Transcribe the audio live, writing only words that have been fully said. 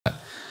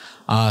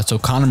So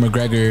Conor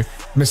McGregor,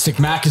 Mystic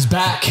Mac is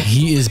back.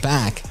 he is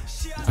back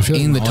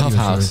in the TUF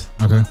house.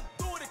 Okay.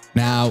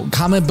 Now,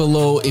 comment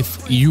below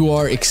if you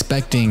are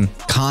expecting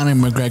Conor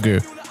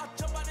McGregor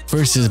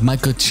versus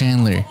Michael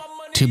Chandler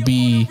to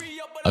be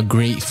a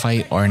great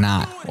fight or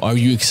not. Are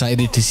you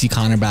excited to see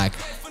Conor back?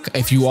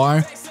 If you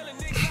are,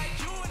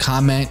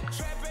 comment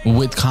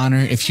with Conor.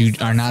 If you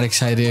are not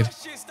excited,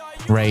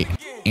 write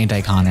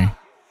anti-Conor.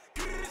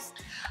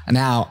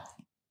 Now,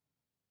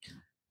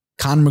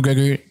 Conor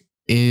McGregor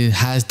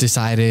has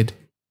decided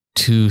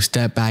to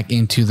step back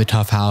into the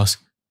TUF house.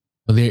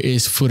 There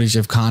is footage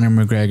of Conor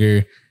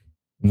McGregor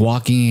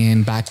walking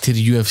in back to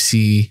the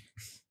UFC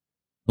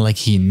like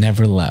he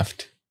never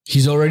left.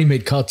 He's already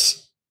made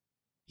cuts.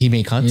 He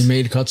made cuts? He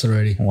made cuts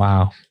already.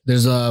 Wow.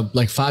 There's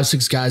like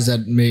 5-6 guys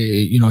that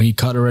he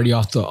cut already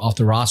off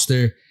the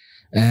roster.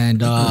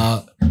 And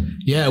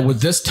yeah,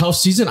 with this TUF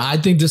season, I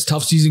think this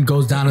TUF season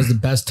goes down as the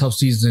best TUF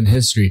season in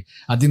history.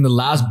 I think the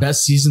last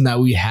best season that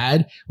we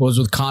had was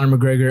with Conor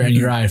McGregor and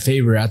Uriah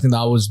Faber. I think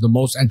that was the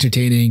most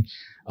entertaining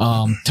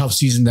TUF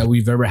season that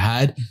we've ever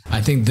had.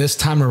 I think this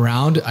time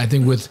around, I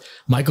think with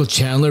Michael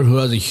Chandler, who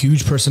has a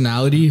huge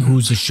personality,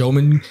 who's a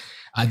showman,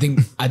 I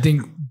think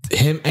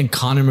him and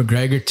Conor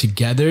McGregor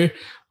together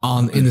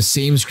in the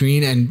same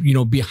screen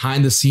and,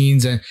 behind the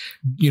scenes and,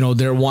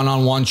 their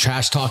one-on-one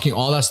trash talking,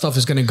 all that stuff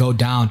is going to go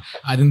down.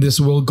 I think this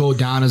will go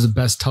down as the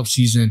best TUF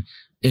season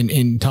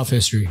in TUF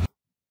history.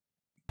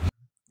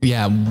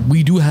 Yeah,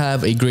 we do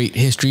have a great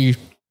history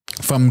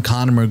from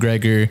Conor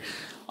McGregor.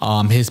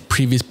 His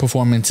previous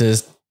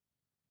performances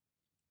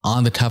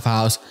on the TUF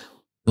house,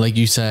 like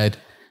you said,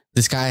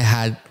 this guy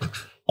had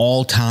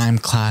all-time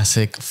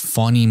classic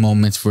funny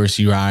moments versus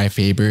Uriah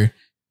Faber.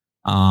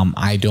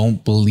 I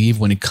don't believe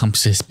when it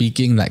comes to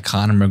speaking that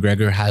Conor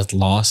McGregor has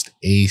lost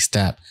a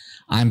step.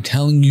 I'm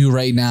telling you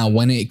right now,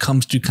 when it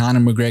comes to Conor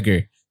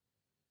McGregor,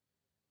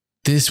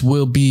 this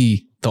will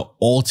be the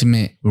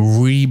ultimate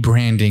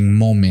rebranding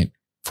moment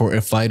for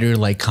a fighter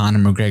like Conor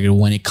McGregor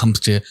when it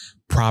comes to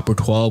proper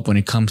 12, when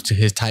it comes to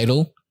his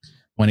title,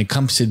 when it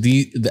comes to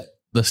the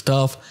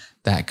stuff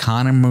that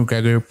Conor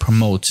McGregor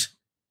promotes.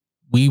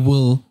 We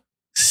will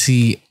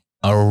see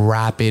a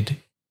rapid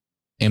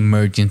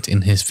emergence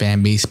in his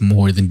fan base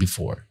more than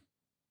before.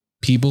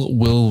 People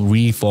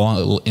will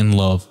fall in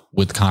love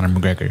with Conor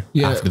McGregor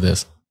after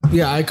this.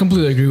 Yeah, I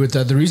completely agree with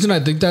that. The reason I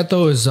think that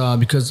though is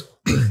because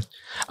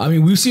I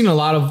mean, we've seen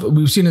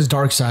his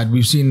dark side.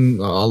 We've seen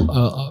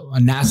a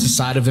nasty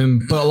side of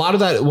him, but a lot of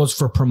that was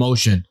for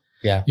promotion.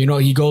 Yeah.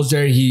 He goes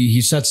there,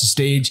 he sets the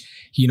stage,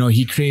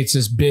 he creates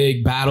this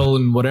big battle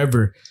and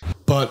whatever.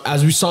 But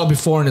as we saw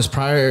before in his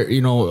prior,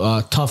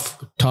 TUF,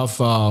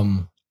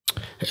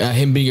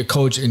 him being a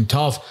coach in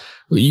TUF,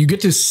 you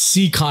get to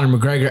see Conor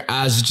McGregor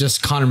as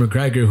just Conor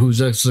McGregor, who's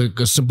just like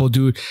a simple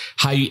dude,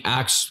 how he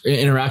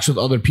interacts with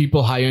other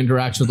people, how he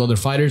interacts with other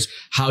fighters,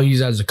 how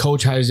he's as a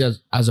coach, how he's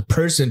as a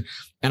person.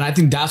 And I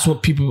think that's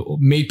what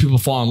made people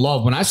fall in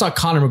love. When I saw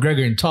Conor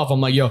McGregor in TUF, I'm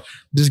like, yo,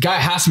 this guy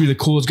has to be the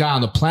coolest guy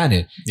on the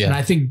planet. Yeah. And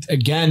I think,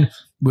 again,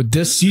 with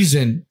this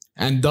season,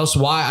 and thus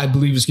why I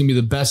believe it's going to be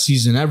the best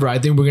season ever, I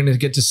think we're going to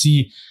get to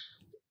see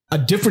a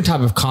different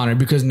type of Conor,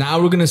 because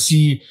now we're going to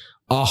see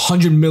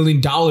 $100 million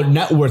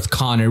net worth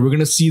Conor. We're going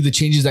to see the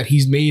changes that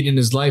he's made in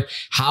his life.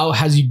 How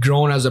has he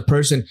grown as a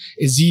person?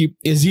 Is he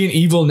an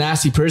evil,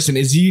 nasty person?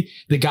 Is he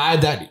the guy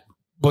that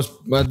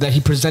he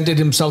presented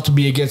himself to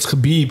be against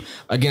Khabib,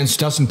 against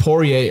Dustin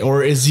Poirier?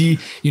 Or is he,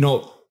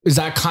 is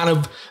that kind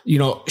of,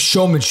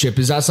 showmanship?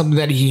 Is that something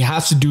that he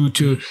has to do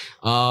to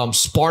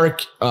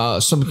spark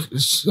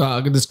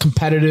this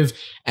competitive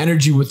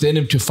energy within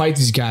him to fight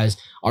these guys?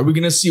 Are we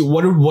going to see,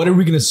 what are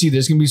we going to see?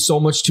 There's going to be so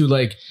much to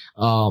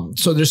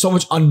so there's so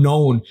much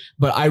unknown,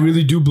 but I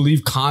really do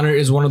believe Conor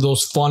is one of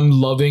those fun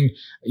loving,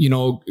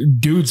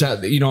 dudes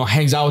that,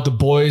 hangs out with the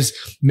boys,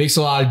 makes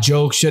a lot of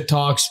jokes, shit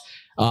talks,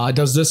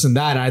 does this and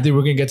that. And I think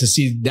we're going to get to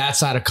see that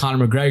side of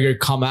Conor McGregor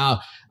come out.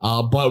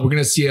 But we're going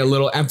to see a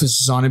little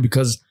emphasis on it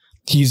because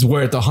he's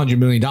worth $100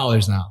 million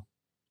now.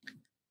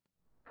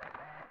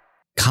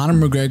 Conor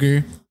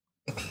McGregor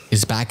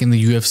is back in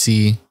the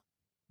UFC.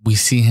 We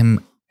see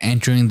him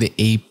entering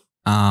the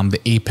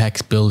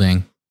Apex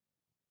building.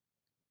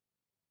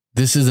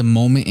 This is a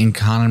moment in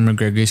Conor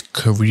McGregor's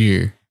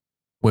career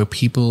where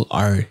people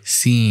are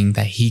seeing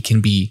that he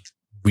can be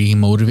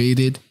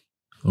remotivated,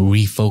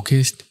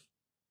 refocused,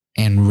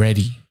 and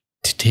ready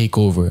to take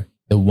over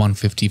the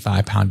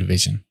 155-pound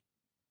division.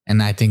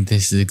 And I think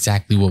this is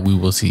exactly what we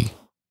will see.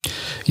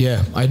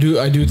 Yeah, I do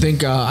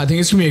think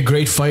it's gonna be a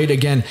great fight.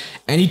 Again,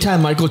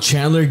 anytime Michael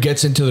Chandler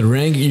gets into the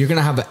ring, you're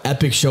gonna have an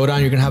epic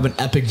showdown. You're gonna have an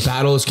epic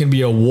battle. It's gonna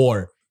be a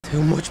war.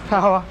 Too much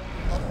power.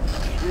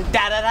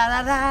 Da da da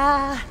da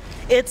da.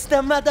 It's the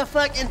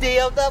motherfucking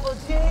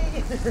D-O-double-G.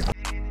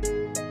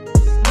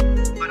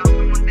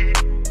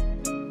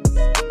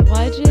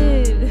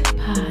 Budget.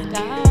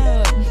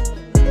 Stop.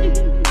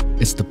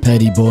 It's the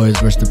petty boys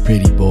versus the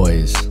pretty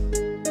boys.